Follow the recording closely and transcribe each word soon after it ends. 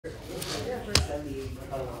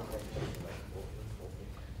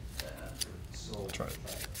Try it.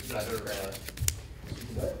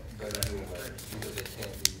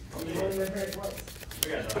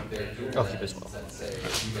 I'll keep as well.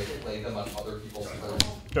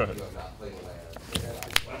 Go ahead.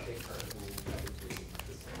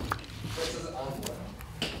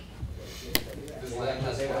 This land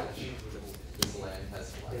has flash. This land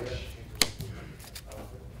has flash.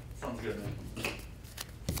 Sounds good, man.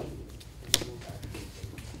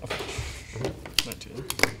 19.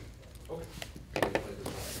 Okay.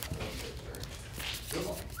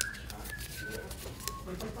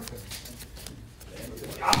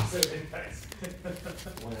 Opposite impacts.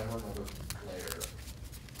 Whenever another player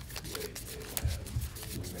plays a land,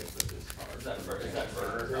 we make the discard. Is that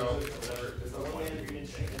bird? Oh, whatever. Is the one land you didn't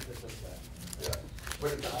change it? Yeah. But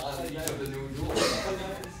it's on each of the new duels.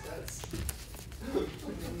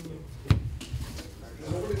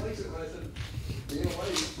 Nobody likes it when I said being a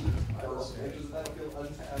white person enters the battlefield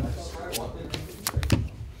untapped. I just try one.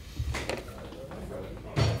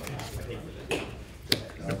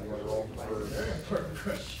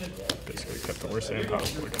 Basically kept the worst hand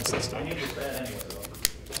possible against this deck.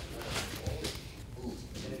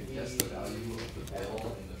 Guess the value of the bill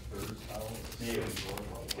in the third column.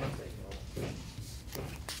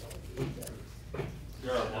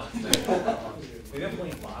 You're up one. We didn't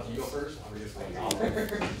play lots. You go first. I'm just playing.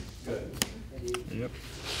 Good. Yep.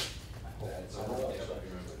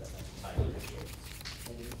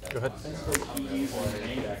 Go ahead. Yeah. I'll be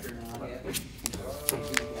at 21.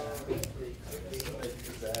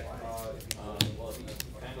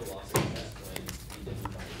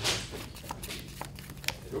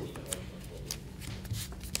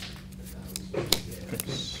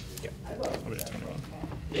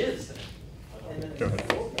 Is. Go ahead.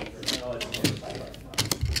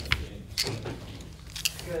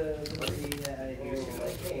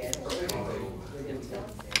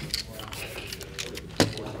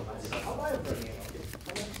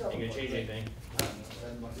 You gonna change anything?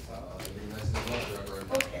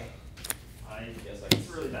 Okay. I guess it's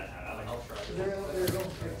really that. I'll try. They're going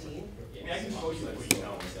 15? Yeah, I can show you like what you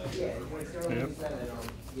know. Yeah, when it's going Yep. 7, I'll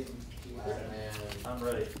give them to you. I'm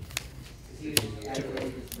ready. Usually, I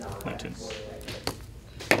really just not. 19.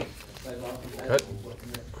 Good.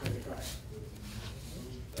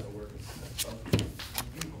 That'll work.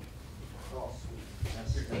 Oh,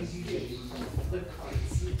 sweet. Things you do.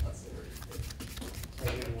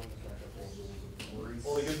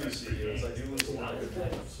 Well, the good news is I do lose a lot of good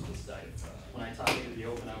matchups with this deck. When I top eight the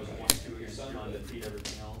open, I was 1-2 against John to beat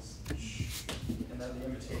everything else. And then the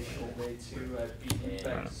Invitational Day 2, I beat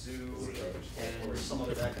Impact Zoo and some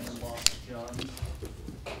other deck and then lost to John.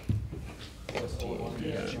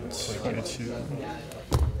 Yeah, 22.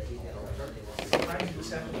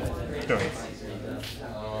 Go. Go.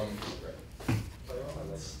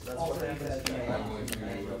 That's what happens. I'm going to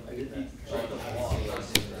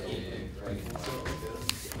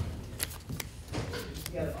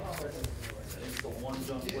It's the one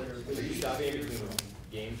jump player. Are you stopping between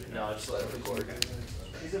games? No, I just let it record.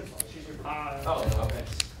 She's your Oh, okay.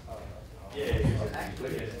 Yeah,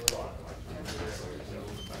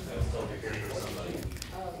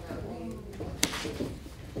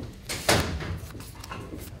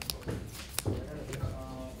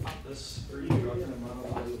 this 3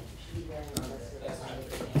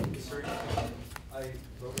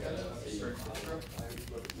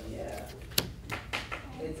 Yeah.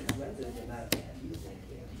 It's expensive to not use it.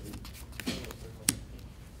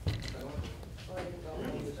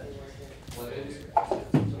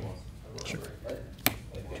 Sure.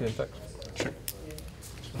 Two infect. Sure.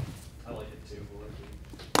 I like it too.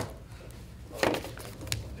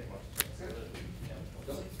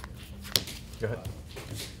 Go ahead.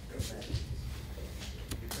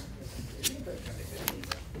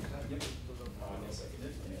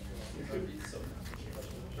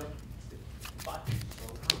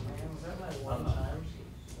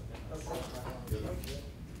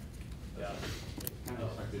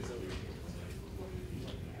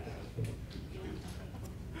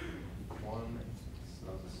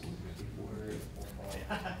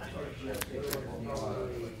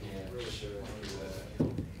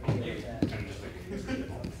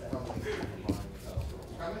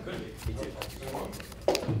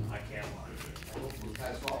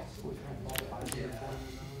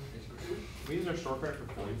 We use our short card for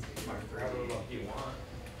points. If you want.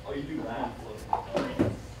 Oh, you do that. I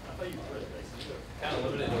thought you could. Kind of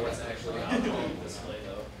limited to what's actually on the display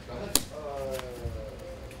though. Go ahead.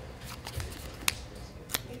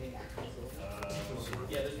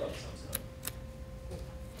 Yeah, there's probably some stuff.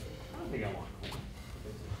 I don't think I want.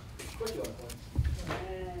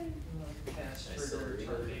 silver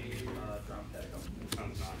turning, drum deck.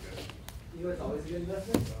 Sounds not good. You know what's always a good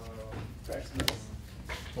investment? Fresh smokes.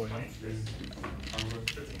 Boy, no.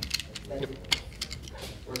 Thank you.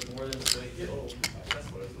 Worth more than it's like, oh, that's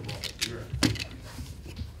what it's about. You're right.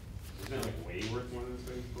 Isn't it like way worth more than this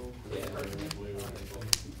thing, bro? Yeah. Way worth it.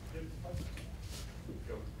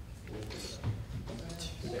 Go.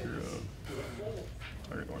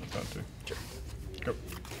 You're going down too. Go.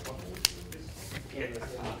 Yeah. I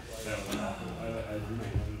drew my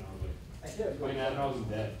hand and I was like, I should have. my hand, I was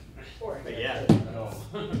dead. But yeah. I know.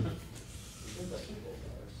 Yeah,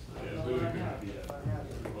 it's really good to be that.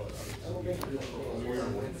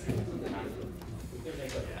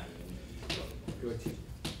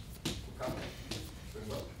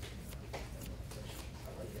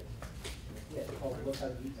 Yeah, look how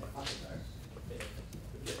deep my pockets are.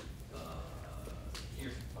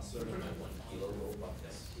 Here, I'll serve my 1 kilo roll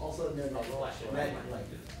bucket. Also, no, no, Flash it. red, like,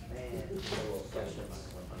 man.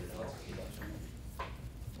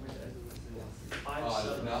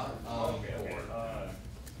 Not, Okay, okay.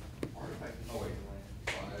 artifact, oh wait,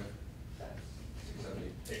 5, 6,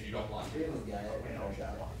 7, 8. Hey, you don't block.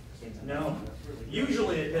 No,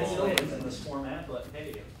 usually it is in this format, but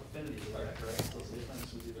hey, Affinity correct, right? So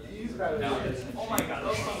sometimes we do that. He's probably- No, oh my god, that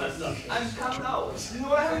was so messed up. I'm tapped out. You know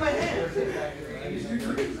what I have in my hand? You're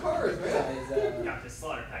drinking cars, man. Got this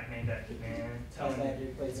slaughter pack named after man. Tell me that you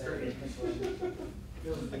play that game.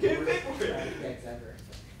 I can't pay for it. Picks ever.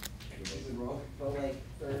 But like,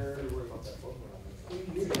 for 3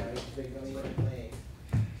 years now, he's been going and playing.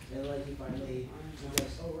 And like, he finally, was like,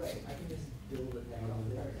 oh right, I can just build a deck off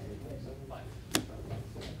there and play something fun.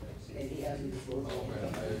 And he has these rules.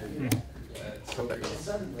 And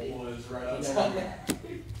suddenly, Was right you on know, top.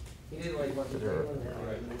 he did like what the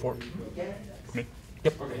Four. Yeah. Me.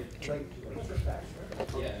 Yep. Okay. Like, what's the fact?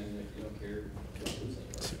 Yeah, and if you don't care.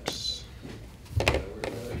 6.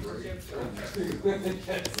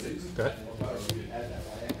 Go ahead.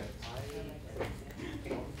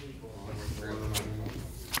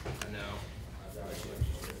 I know.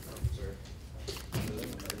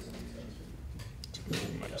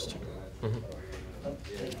 -2.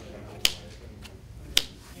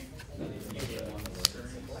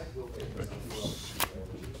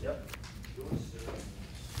 Yep.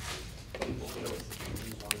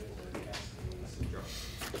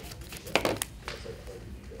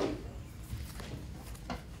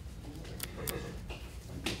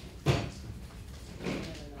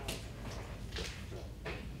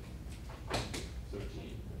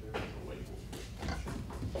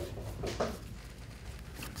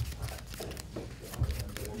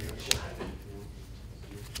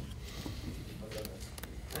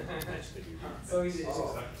 So easy.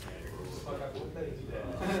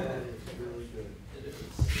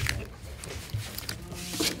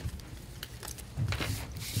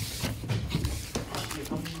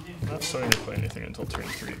 Not starting to play anything until turn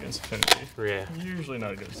 3 against Affinity. Yeah. Usually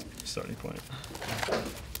not a good starting point.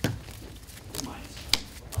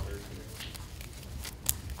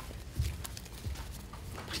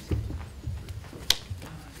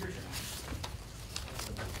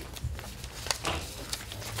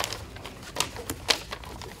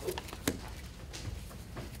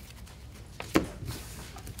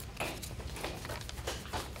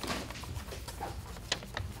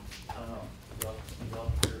 I don't know.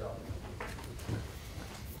 You'll figure it out.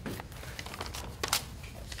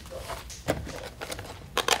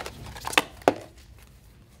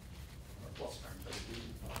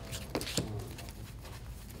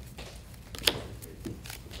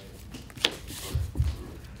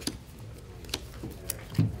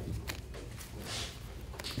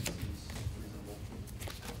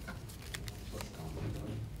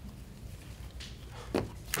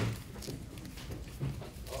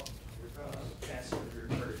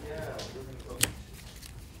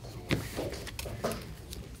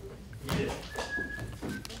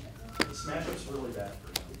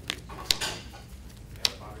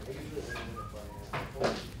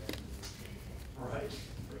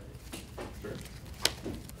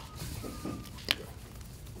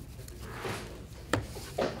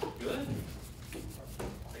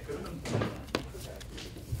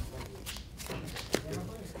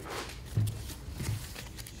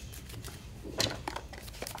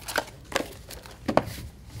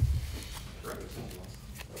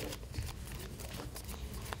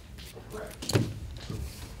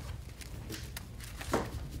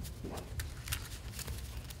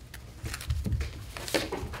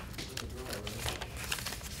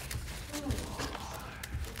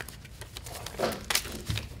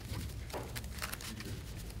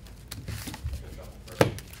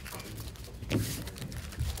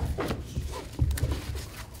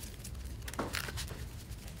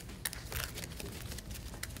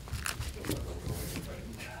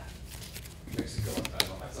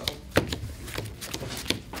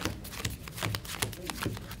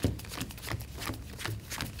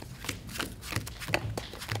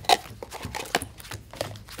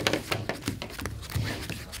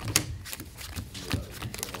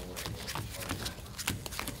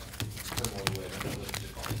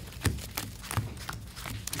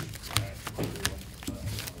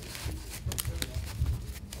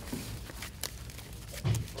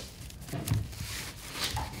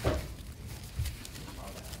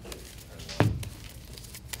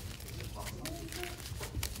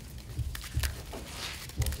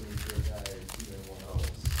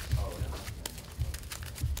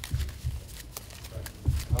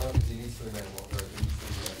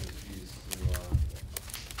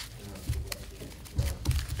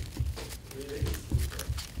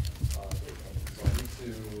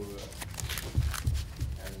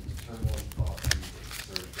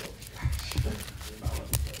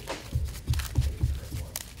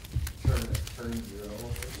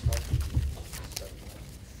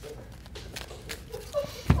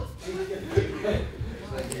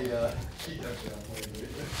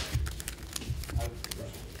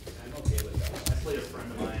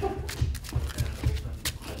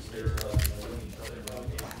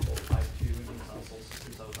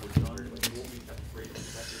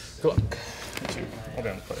 He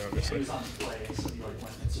didn't play, He obviously. was on play, so he like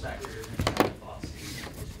went inspector and thought he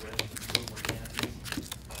was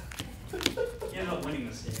with He ended up winning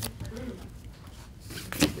this game.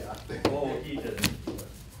 Oh, he did.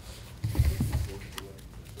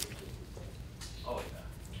 Oh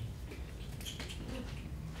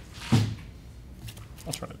yeah.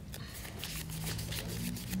 I'll try it.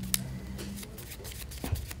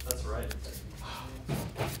 That's right.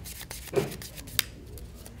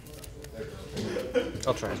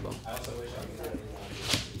 I'll try as well. I also wish I could.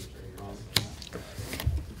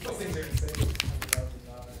 Those things are insane.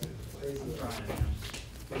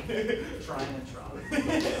 Trying and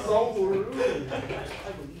trying. So rude. I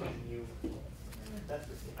believe in you. That's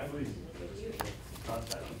the thing. I believe you. Not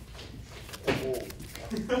that.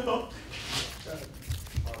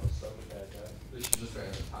 They should just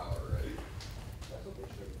ran the tower, right? That's what they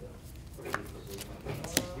should have done.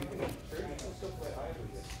 You can still play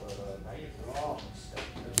Ivers, but now you're wrong.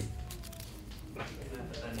 But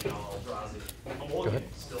then, you know, Eldrazi. Mulligan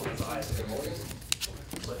still has eyes.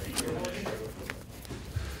 But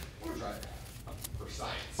We'll try it. For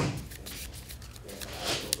science.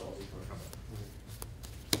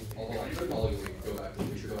 Although I could probably go back, we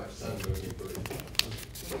should go back to 7 and go to game 3.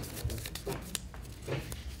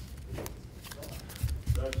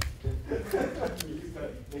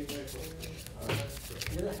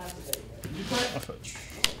 You're gonna have to say that. I'll fetch.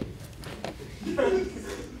 Would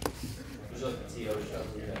you like the TO shot?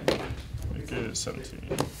 Make it 17.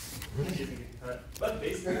 But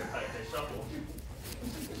basically, they shuffle.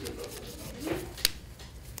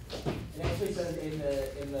 And actually says in the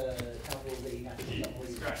town rules that you have to shuffle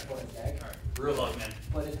your opponent's deck, Real luck, man.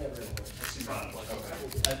 but it's never important. That's too bad.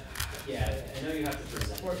 Okay. Yeah, I know you have to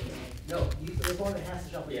present. No, your opponent has to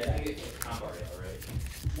shuffle your Yeah, I deck. think it's combo, right?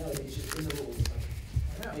 No, it's just in the rules.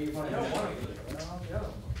 Yeah, your opponent I don't has want to. to. No,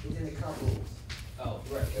 it's in the comp rules. Oh,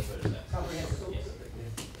 right, that's what it says. Comprehensive.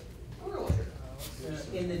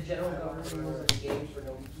 In the general government rules of the game for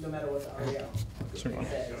no matter what the REL. Two more. It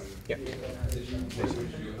says. Yep. you don't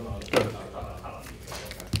have to shuffle. Go ahead.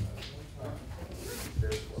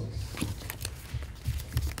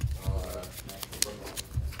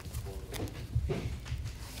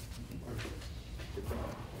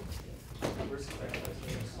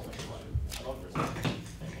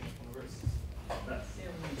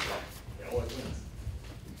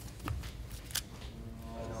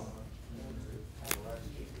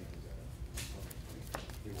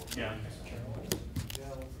 Yeah.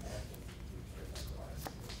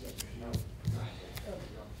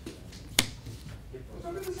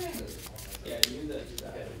 Yeah, you do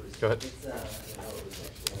that. Go ahead. It's,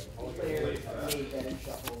 player may better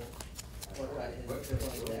shuffle or cut his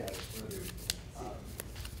opponent's deck.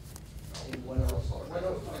 In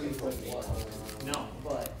 103.1. No,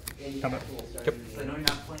 But in the Come on. actual Yep. starting I know game, you're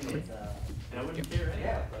not playing it, it's, and I wouldn't care anyway.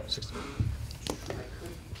 yeah. 16.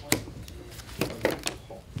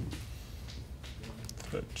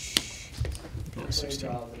 Fetch. Be a 16.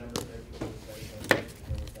 I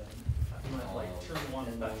might like turn one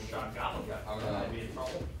and that shot goblin guy. How would I- I'd be in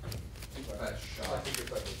trouble. That shot.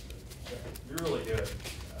 You're really good.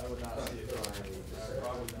 I would not see it.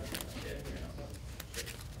 Probably not. Yeah,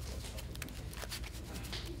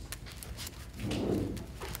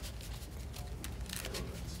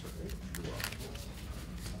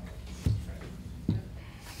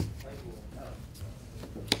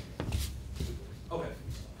 okay.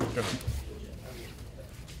 Go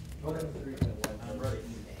ahead. I'm ready.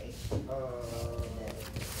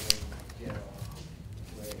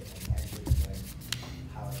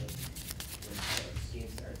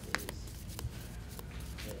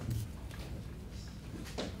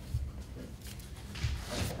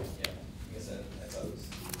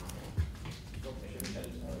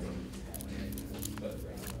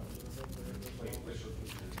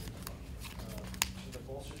 The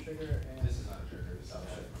bolster trigger and This is not a trigger, this is not a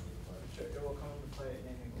trigger. it will come into play at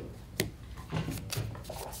any point.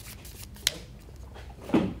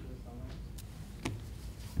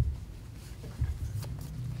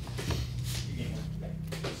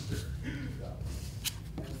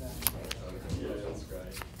 And then Yeah, that's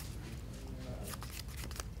great.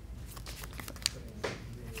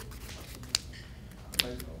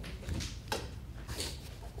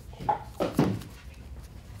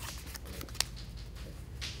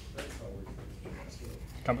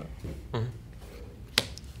 Combat. Mm-hmm.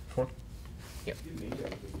 4. Yep.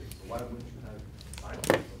 Why wouldn't you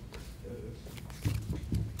have?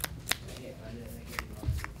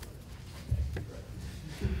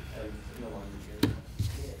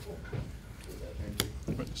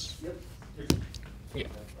 Witness. Yeah.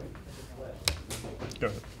 Go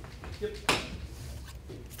ahead. Yep.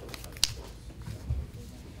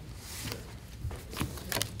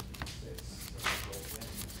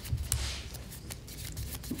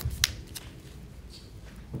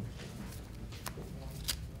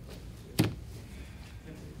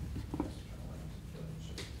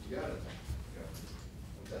 You got it.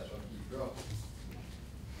 That's one, keep draw.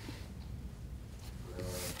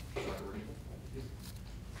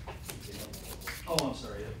 Oh, I'm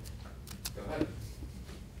sorry, yeah. Go ahead.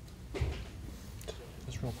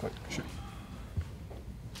 Just real quick. Shoot.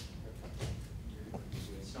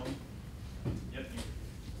 Stone? Yep.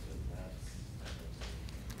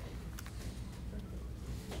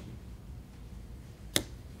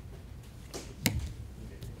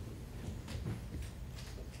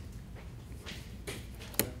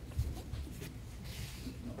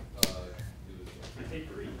 I take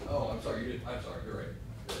 3. Oh, I'm sorry, you did, I'm sorry, you're right.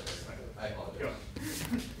 You're right. I apologize.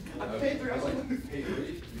 I paid 3, I was like, Paid 3,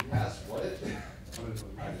 you passed, what?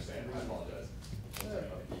 I understand, I apologize.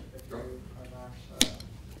 Draw.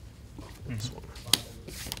 Swap.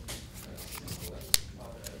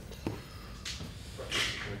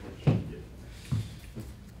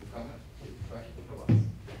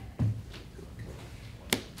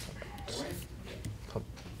 Pump.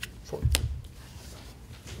 4.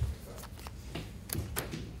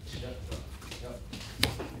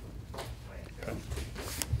 Okay.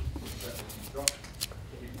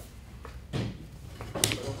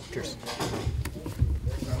 Cheers. I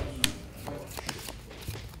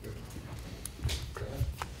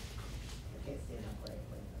can't stand up right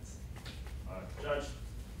playing this. Judge,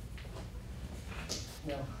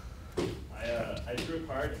 No. I drew a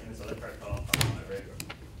card and this other card fell off on my radar.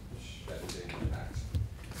 That is a max.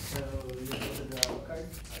 So you just look at the what card?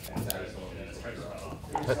 That is the one. Yeah, this card just fell off.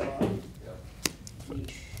 Three saw. Yep.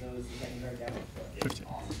 Each, those the second card down. 15.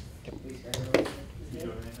 Please grab it. you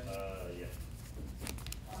doing anything? Yeah.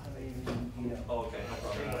 How many you know? Oh, okay, no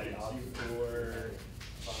problem. 2, 4,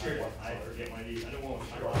 5. I forget one of these. I know one was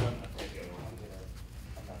my one. I forget the other one.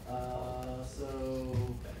 So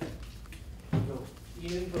you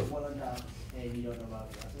didn't put one on top and you don't know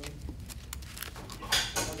about the rest of them?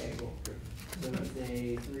 Okay, cool. So it's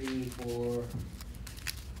a 3, 4, one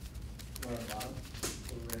on the bottom.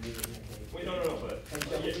 So we're ready to take. Wait, no, but. And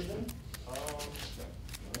double yeah. them?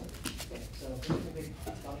 Okay, so we can pick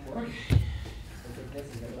top 4. We'll take this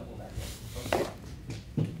and then double that one.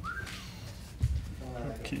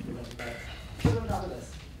 Okay. Put it on top of this.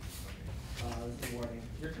 This is warning.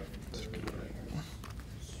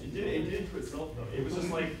 It didn't to itself though. It was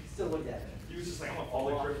just like, Still looked at it. he was just like, I'm gonna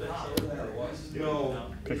fall off the top.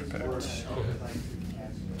 No. Pick a pair. How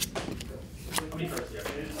many cards do you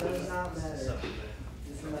have? It does not matter.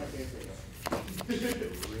 This is my favorite.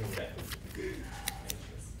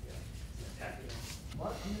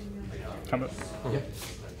 What? How much? Okay.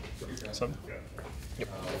 7? Yep.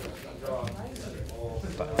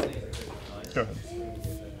 5. Go ahead.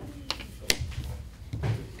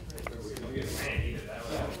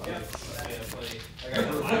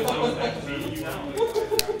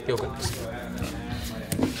 He opened.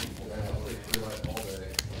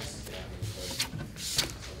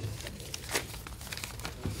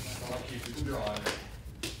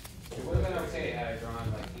 It would have been okay had I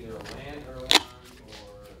drawn like either a land early on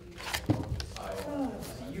or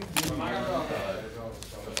you might have drawn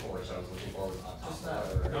the forest I was looking for was on top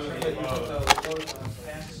of the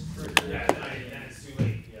Yeah, then it's too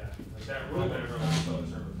late, yeah. Like that rule that everyone was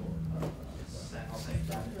supposed to before.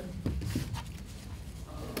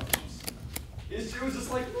 It was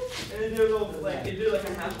just like, and it did like, it did like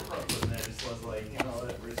a half a front, and then it just was like, you know,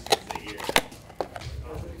 that risk is the ear.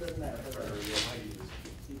 Doesn't matter.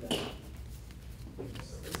 See that?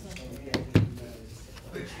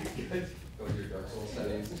 Go to your Dark Souls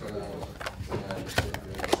settings, turn on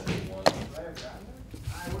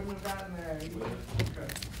I wouldn't have gotten there. You would have.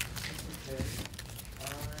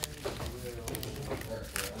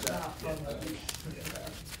 Stop from the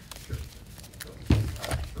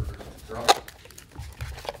Drop.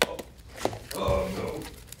 Oh, no.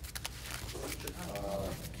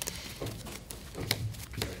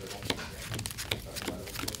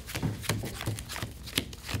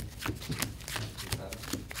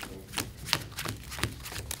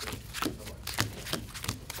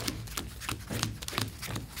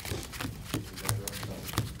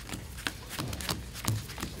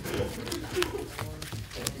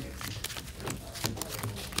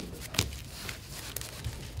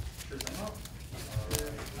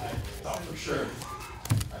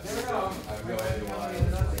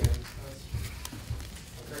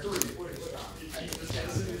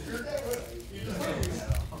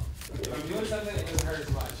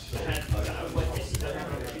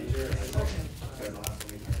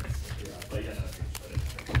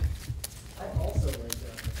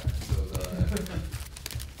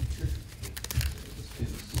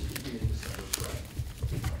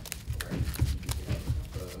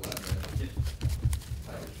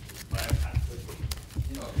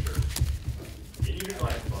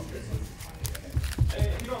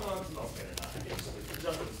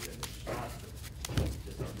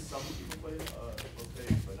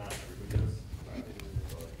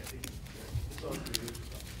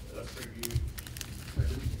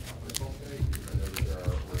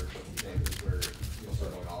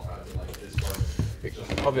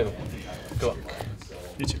 I'll be able. Good luck.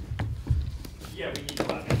 You too. Yeah, we need to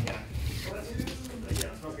yeah. Yeah, it's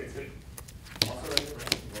okay, it's good. Also, right,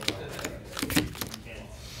 you can't.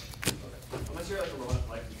 Unless you're like a roll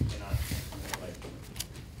life, you cannot like.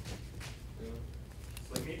 So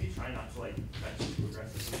like maybe try not to like bench too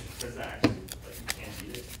aggressively because that actually like you can't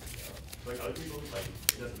beat it. Like other people, like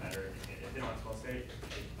it doesn't matter if they don't have 12 state,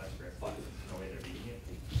 they can bench press. There's no way they're beating it.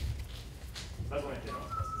 That's why they don't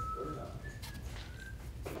have 12 state.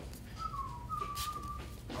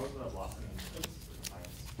 How was the loss in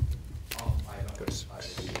defiance? I know. Good.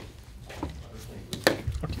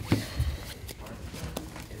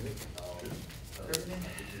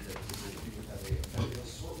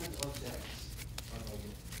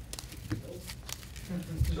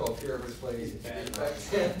 So up here, everybody's playing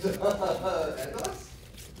backs and us.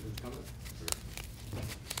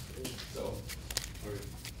 So.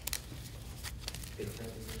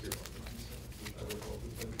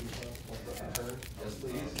 Yes,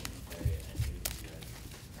 please.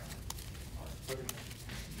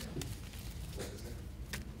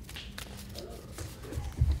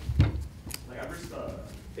 Like I first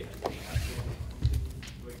like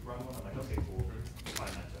run one, I'm like, okay, cool, fine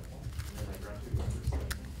matchup. And then like run two, I'm just like,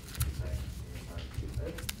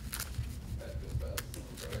 That feels bad.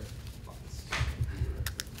 Okay.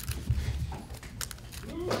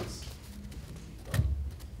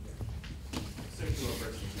 Assuming to a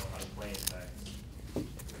person you know how to play in fact.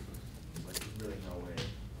 Like there's really no way.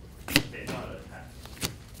 They know how to attack.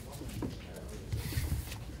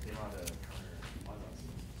 They know how to counter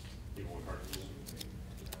people with hard rules.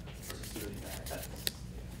 Versus really bad attacks.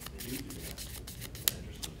 They do that.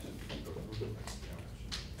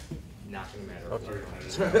 Not gonna matter. I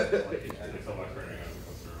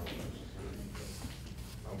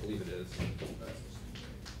don't believe it is.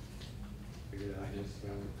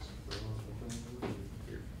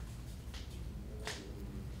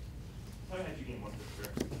 How had you game one for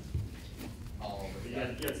sure?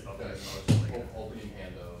 Yeah, Yeah, stuff that there, so it's just like- opening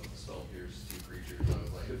hand of spell pierce 2 creatures. I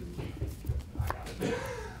was like, I got it.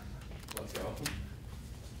 Let's go.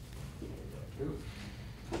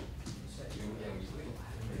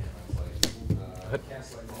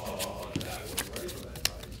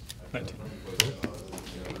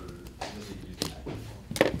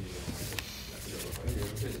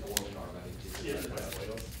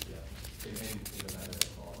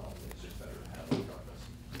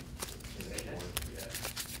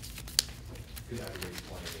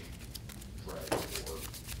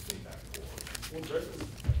 Well, Drake is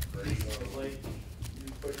great, like,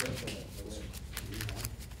 you put your own thing in.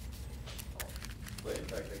 But in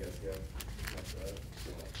fact, I guess, yeah. Not bad.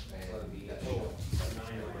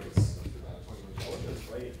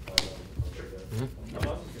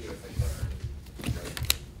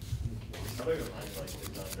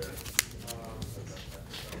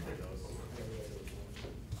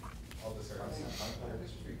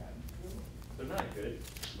 They're not good,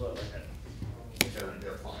 but like,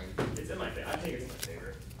 They're fine. it's in my favor. I think it's my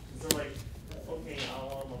favorite. Cause they're like, okay,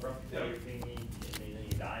 I'll rough you your thingy, and then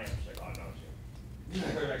you die, and I'm just like, oh, don't you?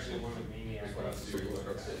 They're actually one of the maniacs.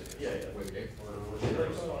 Yeah, yeah. Win the game.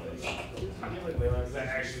 Is that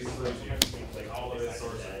actually like all of his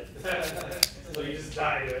sources? So you just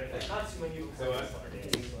die to it. Not too many people. So what? I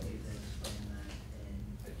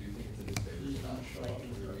do think it's in his favor to not show up for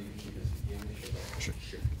the reading because he gave me shit.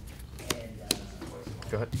 Sure. And,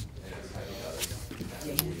 Go ahead.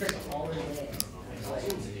 yeah, he starts all in there.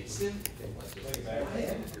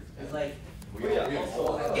 It's like, Yeah,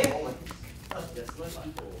 also, yeah. yes, less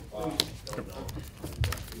people don't know.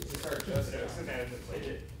 Just management played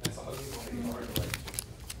it. I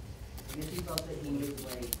guess he felt that he knew,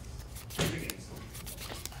 like,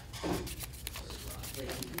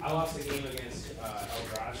 I lost the game against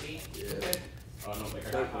Eldrazi. Oh, no, like,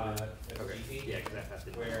 GP, yeah, cause that has to.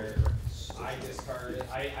 where I discarded,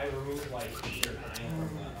 I removed like 8 or 9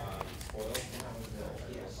 from the spoil.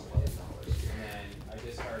 And then I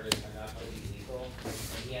discarded enough to be lethal, and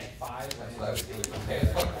he had 5, and I was able to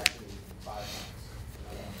actually 5 times.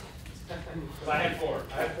 I had 4.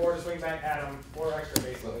 I had 4 to swing back at him, 4 extra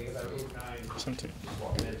basically, because I removed 9. 17.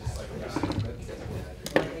 And then just like, like,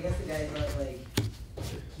 I guess the guy thought, like,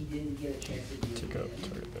 he didn't get a chance to do it. Take out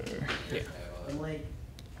target there. Yeah. I'm like,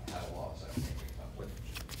 Had a loss, I think.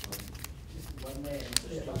 just one man.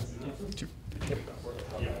 Two. Yeah.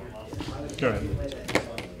 Go ahead.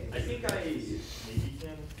 I think I maybe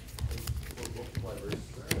can. We'll play versus.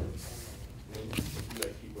 You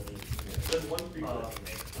like keep winning. There's one free play I can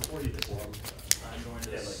make. 40 to 4. I'm going to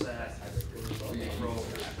like that. Roll.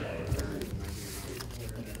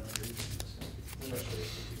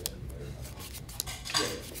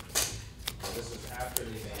 Yeah. after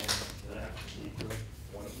the event,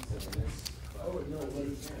 one of the minutes. Oh, no, what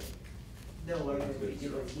is that? No, what I did was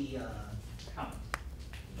he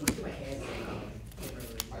looked at my hands and can't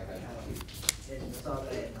remember and saw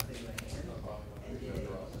that I had nothing in my hand and did it.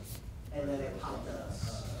 And then it popped up.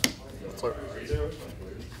 Flirt. Snap.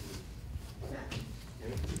 Yeah,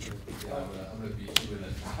 I'm gonna beat you in the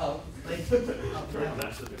mouth. Like, up now,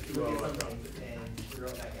 That's the look at 2-0 something and throw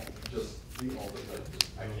it back at me. Just do all the time.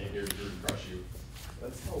 I can't hear you crush you.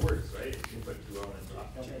 That's how it works, right? You put 2-0 and drop.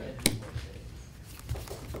 Okay, then.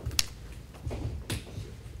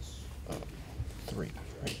 3,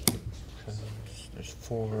 right? So there's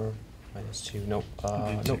 4 minus 2. Nope.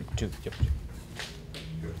 No, 2. Yep.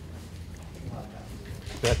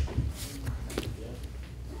 Yep.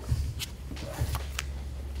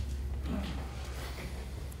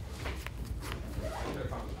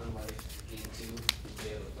 Unlike game 2, to be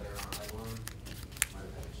able to play around like one, might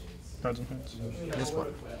have had a chance. Cards and hands. This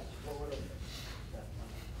one.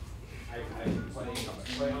 I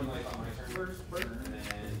play on like on my turn first, and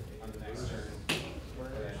then on the next turn, play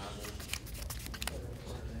another.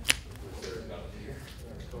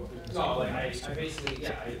 No, like I basically,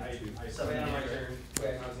 yeah, I play on my turn,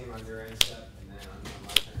 play a nauseam on your end step, and then on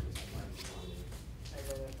my turn,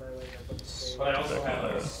 but I also have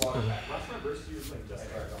a slaughter pack. Last time versus you were playing just I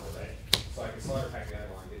all day. So I can slaughter pack the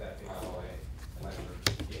other one, get that thing out of the way, and I never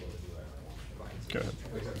be able to do whatever I want. Go ahead.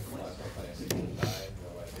 Except for the last time I played, I didn't die, no,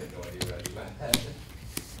 I had no idea what I do back then.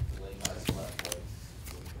 Late last left, like,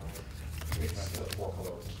 it's the 4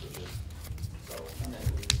 colors and switches, so.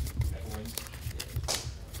 Everyone's.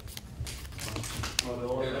 Oh, the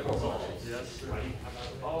old. Yes.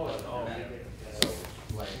 Oh, yeah. So,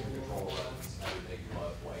 like, control runs, everything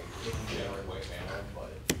but white, it can generate white mana,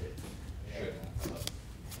 but it shouldn't.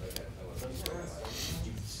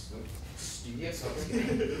 Yeah,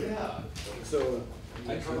 so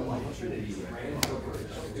I turn on my Trinity, ran into a bridge,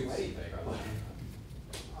 I don't do anything.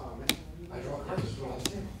 I draw cards as well.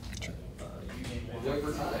 One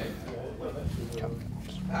per time.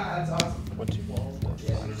 That's awesome. 1, 2, 4,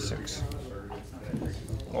 5, 6.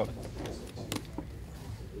 11.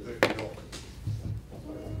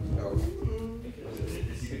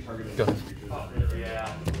 Go ahead.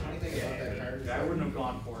 Yeah. I wouldn't have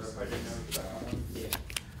gone for it if I didn't know.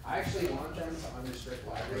 I actually want them to unrestrict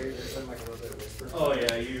libraries or something like a little bit of whisper. Oh,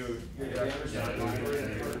 yeah, you're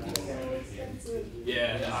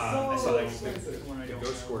Yeah, I saw that. The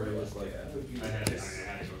Ghost Squirter was like. I had to go.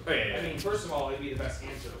 I mean, first of all, it'd be the best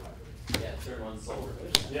answer. Yeah, turn 1 solar.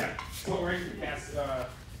 Yeah, so we're going to cast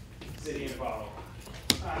City in a Bottle.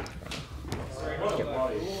 Sorry, Go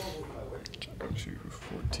to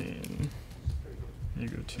 14. You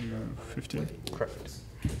go to 15. Correct.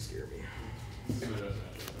 Scare me.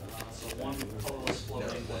 So 1 colorless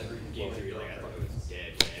floating, 1 green Game 3, floating. like I thought it was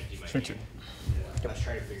dead when I emptied my Swing hand. 2. I was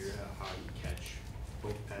trying to figure out how you catch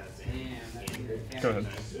both paths and Go ahead.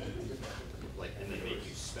 like and then make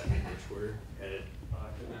you spend which word. And I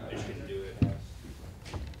just couldn't do it.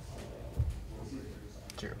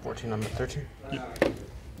 So you're 14 on the 13? Yep.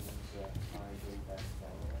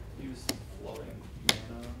 Use floating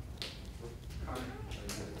mana.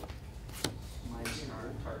 Mine's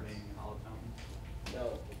targeting Holocron. No.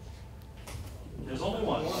 There's only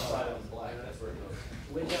one. One side of black, that's where it goes.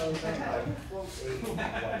 Which I was like,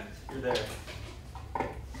 You're there. I'm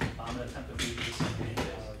gonna attempt to beat this.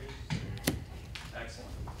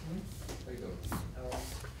 Excellent. There you go.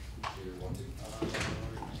 You're 1, 2.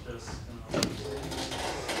 Just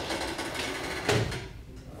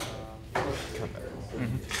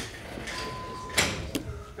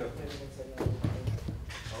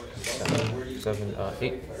Seven,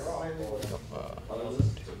 8.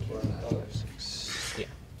 No, 6. Yeah.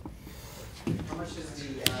 How much is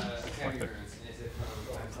the attack endurance? Is it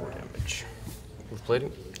from 4 damage. Who's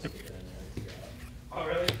plating? Oh,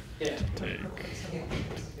 really? Yeah. Take.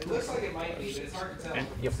 It looks like it might be, but it's hard to tell.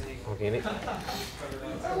 Yep. Okay, Nick. I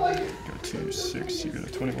like it. Go to 6. You go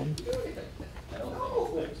to 21.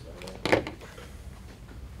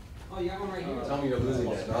 Oh, you got one right here. Tell me you're losing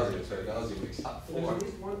that nausea, so nausea makes top There's 4. at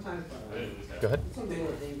least one time. Go ahead. Something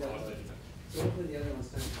little thing that, so hopefully the other one's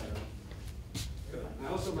time. I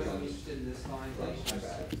also might be interested in this line.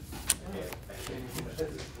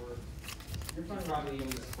 You're probably even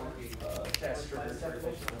this fucking, test for trying to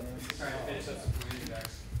finish up some community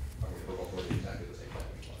decks. I'm gonna put both of these exactly the same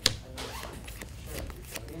damage.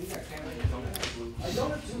 And you got Cameron. I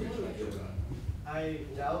don't have 2 blue. I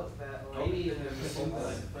doubt that like, Maybe even the missile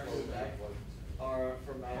back are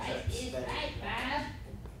for matchups that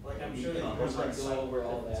like I'm sure that you guys like go over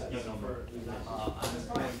all that. I'm going to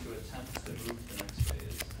attempt to move the next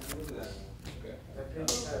phase. Look at that. I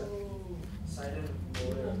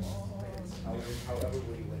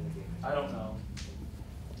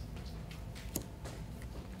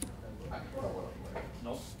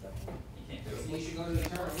in the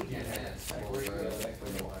tournament weekend, man.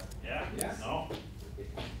 Yeah? Yeah. No.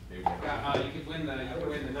 You could win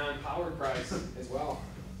the non-powered prize as well.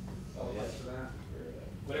 Oh, yeah. For that.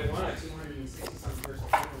 But it won a 260-something person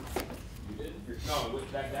tournament. You did? No,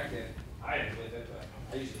 that did. I didn't win it, but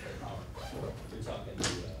I usually play power. You're talking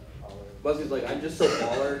power. Buzzard's like, I'm just so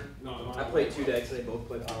baller. No, I play 2 decks and they both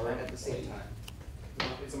play power at the same time.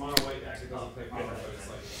 It's a mono white deck. It doesn't play power, but it's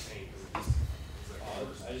like the same.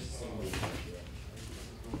 I just assumed.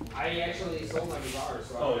 I actually sold my Bazaar,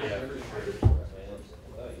 so Oh, I yeah.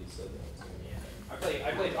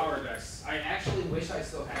 I play power decks. I actually wish I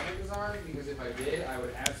still had a Bazaar, because if I did, I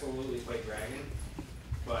would absolutely play Dragon.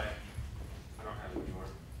 But I don't have it anymore.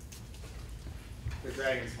 The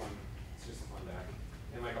Dragon's fun. It's just a fun deck.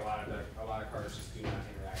 And like a lot of cards just do not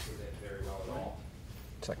interact with it very well at all.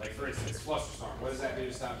 Like for instance, Flusterstorm. What does that do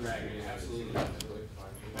to stop Dragon? Absolutely nothing.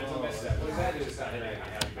 Mental Misstep. What does that do to stop Dragon?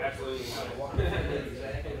 Absolutely nothing.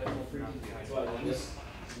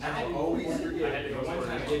 I always forget. I had to go One for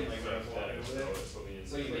time I it. did Like,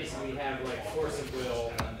 So you basically have like Force of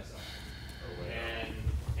Will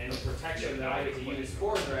and the protection that I get to use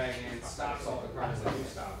for Dragon stops all the cards that do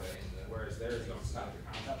stop it, whereas theirs don't stop the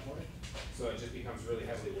combat. So it just becomes really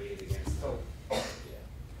heavily weighted against it.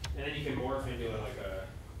 And then you can morph into like a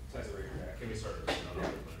Tezzerator deck. Can we start?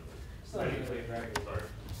 So you can play Dragon.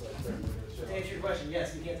 To answer your question,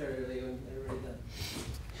 yes, you can't start early when everybody's done.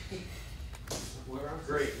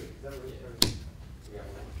 Great.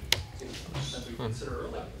 Something to consider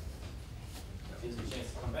early. Gives you a chance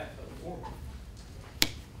to come back.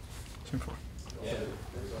 2-4. Yeah.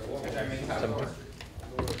 Which I make top four.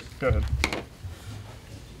 Go ahead.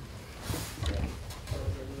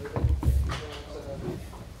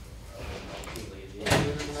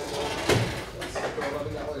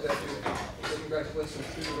 Congratulations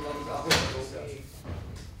to $11.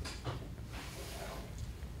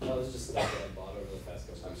 That was just the deck that I bought over the past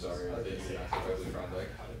couple. I'm sorry, I didn't see that perfectly front deck.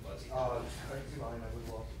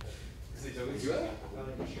 Is you have?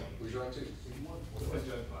 Who's your on two?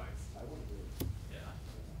 Yeah.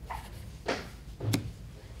 Have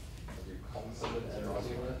you condescended ad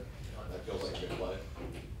nauseum with it? That feels like good play.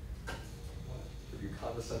 Have you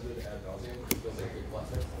condescended ad nauseum? It feels like good play.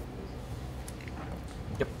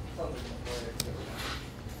 Yep.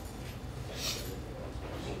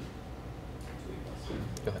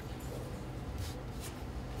 Go ahead.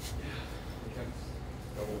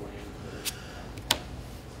 Double win.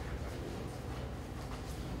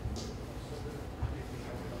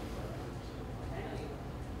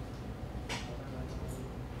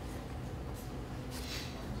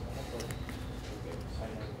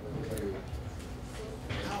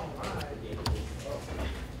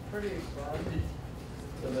 Pretty fun.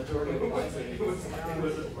 The majority of the lines that you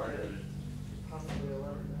Possibly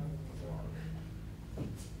 11 now.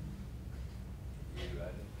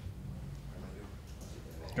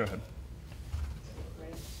 Go ahead.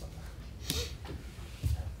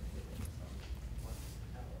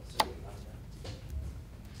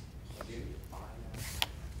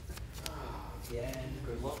 Yeah.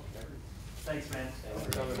 Good luck. Thanks, man. Thanks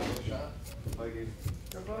for coming. Another shot. Thank you.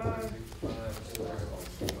 Goodbye.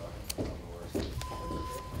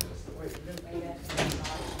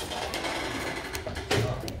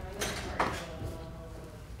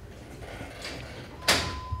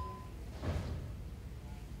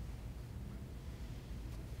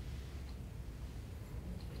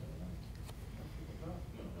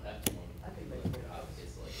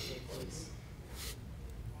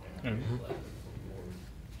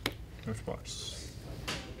 No splash.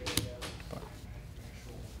 Fine.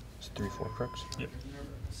 It's 3-4 crooks. Yep.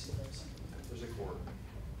 There's a cord.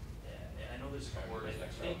 Yeah, I know there's a word. I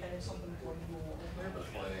think I have something for you over there.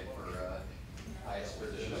 Play for highest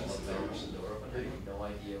position. The door open. I have no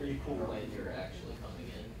idea when you're actually coming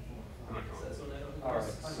in. That's what I don't know. All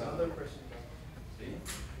right. Another person. Danger.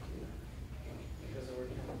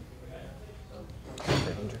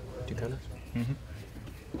 2 counters. Mm-hmm.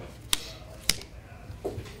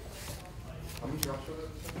 How many drops were there?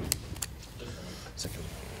 Second.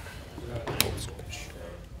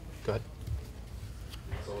 Go ahead.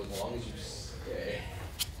 So as long as you stay.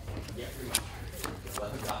 Yeah, pretty much.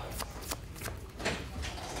 11 dollars.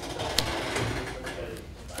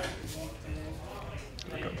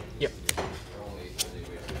 Yep.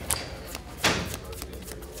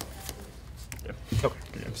 Yep. Okay.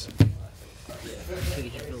 Games. Did you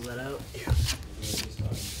fill that out? Yeah.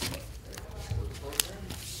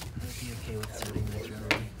 I'd be okay with starting this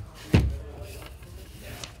already.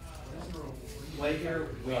 Play here,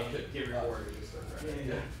 get rewarded.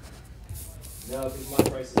 Yeah. No, because my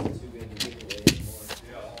price isn't too good to give away anymore.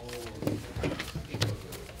 Yeah.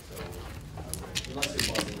 Unless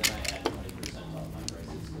you're buzzing, then I add 20% off my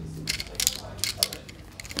prices, because it's like,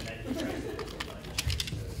 and then he tries to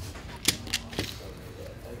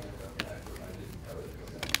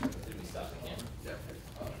Did we stop the camera?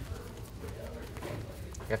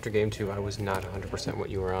 After game 2, I was not 100% what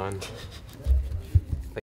you were on.